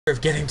of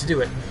getting to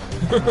do it.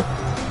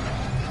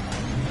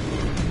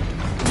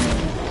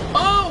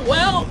 Oh,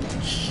 well!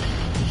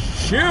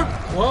 Shoot!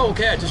 Whoa,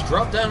 okay, I just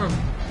dropped down him.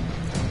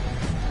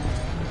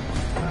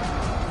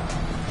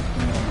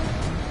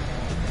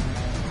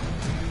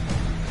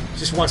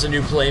 Just wants a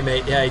new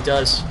playmate. Yeah, he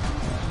does.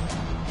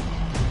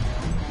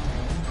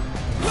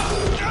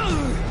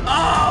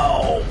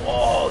 Oh!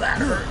 Oh, that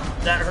hurt.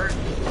 That hurt.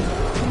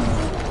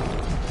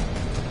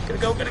 Gotta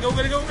go, gotta go,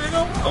 gotta go, gotta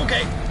go.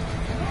 Okay.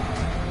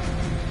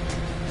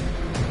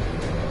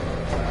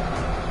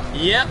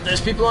 Yep, there's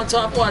people on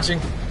top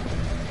watching.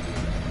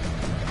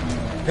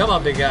 Come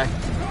on, big guy.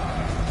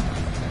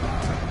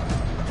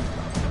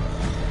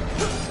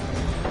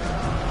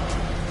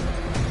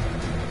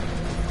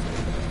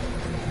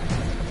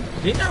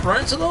 Did he not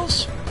run into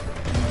those?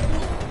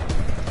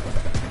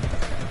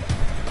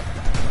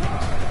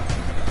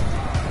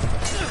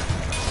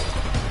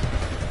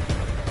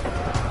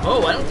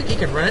 Oh, I don't think he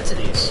can run into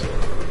these.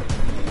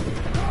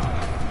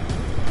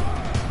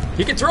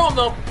 He can throw them,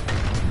 though.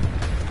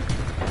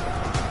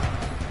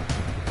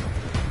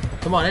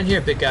 Come on, in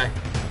here, big guy.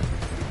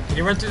 Can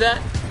you run through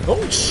that?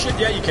 Oh, shit,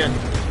 yeah, you can.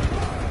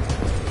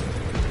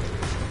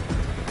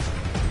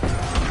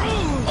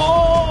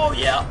 Oh,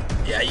 yeah.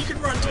 Yeah, you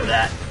can run through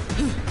that.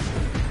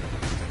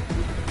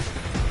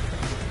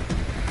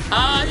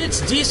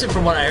 It's decent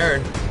from what I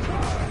heard.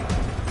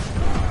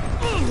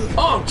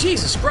 Oh,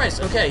 Jesus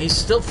Christ. Okay, he's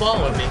still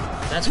following me.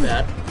 That's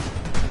bad.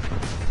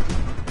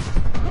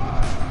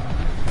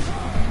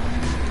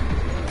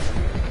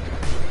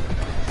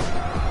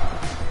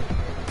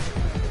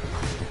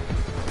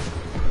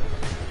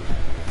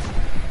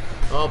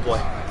 Oh,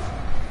 boy.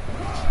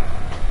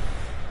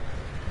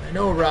 I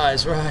know,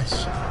 rise,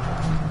 rise.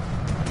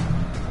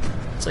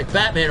 It's like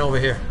Batman over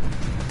here.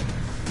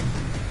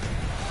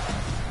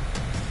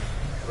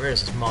 Where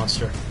is this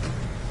monster?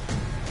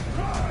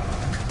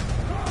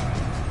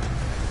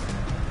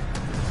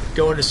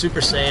 Go into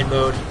Super Saiyan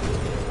mode.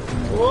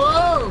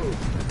 Whoa!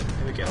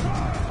 There we go.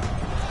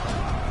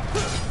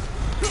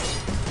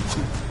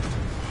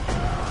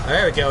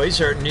 There we go. He's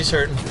hurting. He's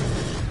hurting.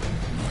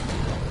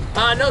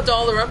 No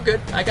dollar. I'm good.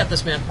 I got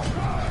this, man.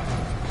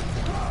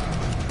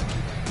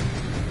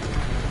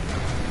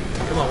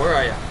 Come on. Where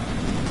are you?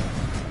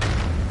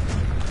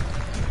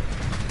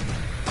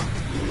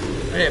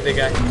 Right here, big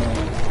guy.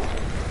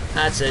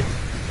 That's it.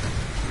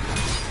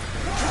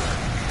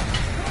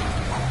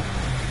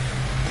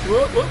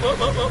 Whoa, whoa, whoa,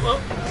 whoa, whoa,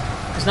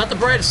 whoa. He's not the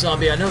brightest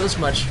zombie, I know this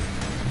much.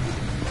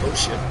 Oh,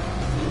 shit.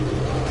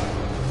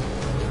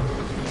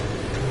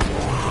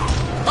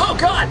 Oh,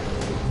 God!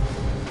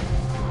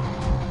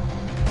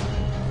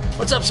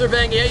 What's up, Sir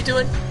Bangy? How you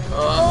doing?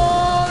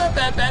 Oh,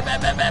 bad, bad,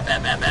 bad, bad, bad,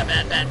 bad, bad, bad,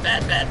 bad, bad,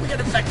 bad, bad. We got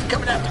an infected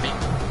coming after me.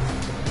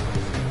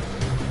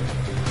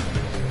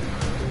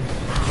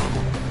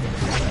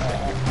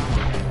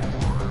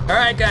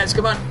 Alright, guys,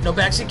 come on. No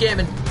backseat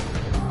gaming.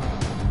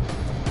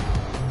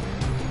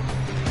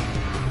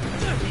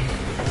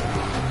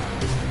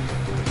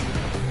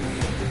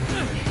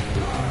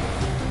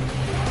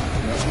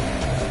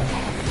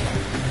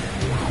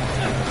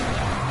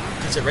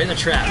 That's it, right in the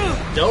trap.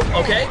 Nope,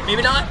 okay,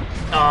 maybe not.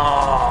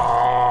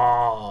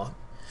 Oh,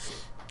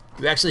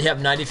 you actually have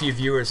 90 few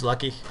viewers,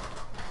 lucky.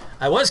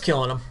 I was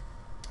killing them.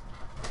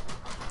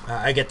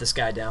 I get this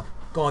guy down.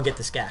 Go on, get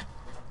this guy.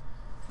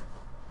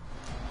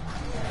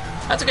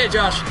 That's okay,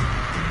 Josh.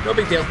 No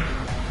big deal.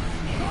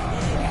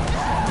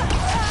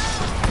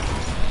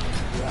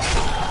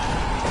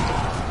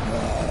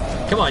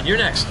 Come on, you're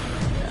next.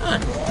 Come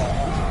on.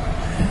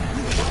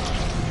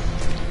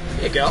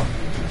 Here you go.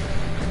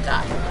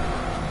 Die.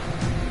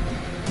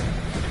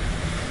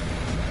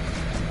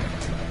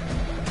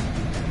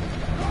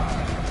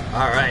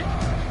 Alright.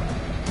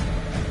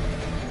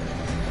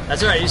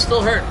 That's alright, you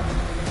still hurt.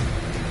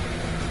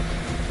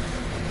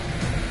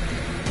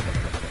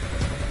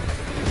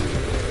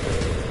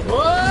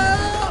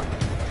 Whoa!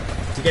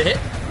 Did you get hit?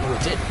 Oh,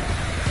 it did.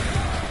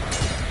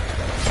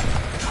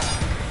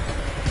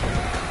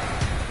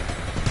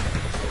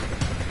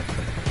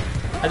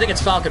 I think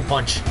it's Falcon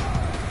Punch.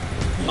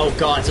 Oh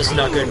god, this is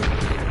not good.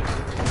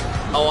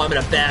 Oh, I'm in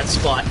a bad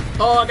spot.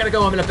 Oh, I gotta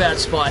go, I'm in a bad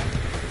spot.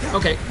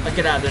 Okay, I'll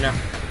get out of there now.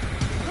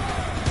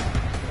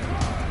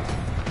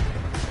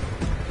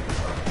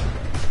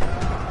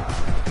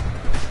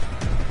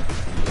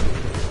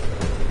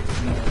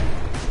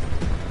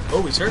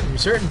 Oh, he's hurting,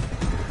 he's hurting.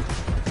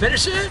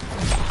 Finish it!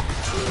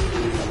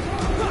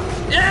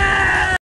 Yeah!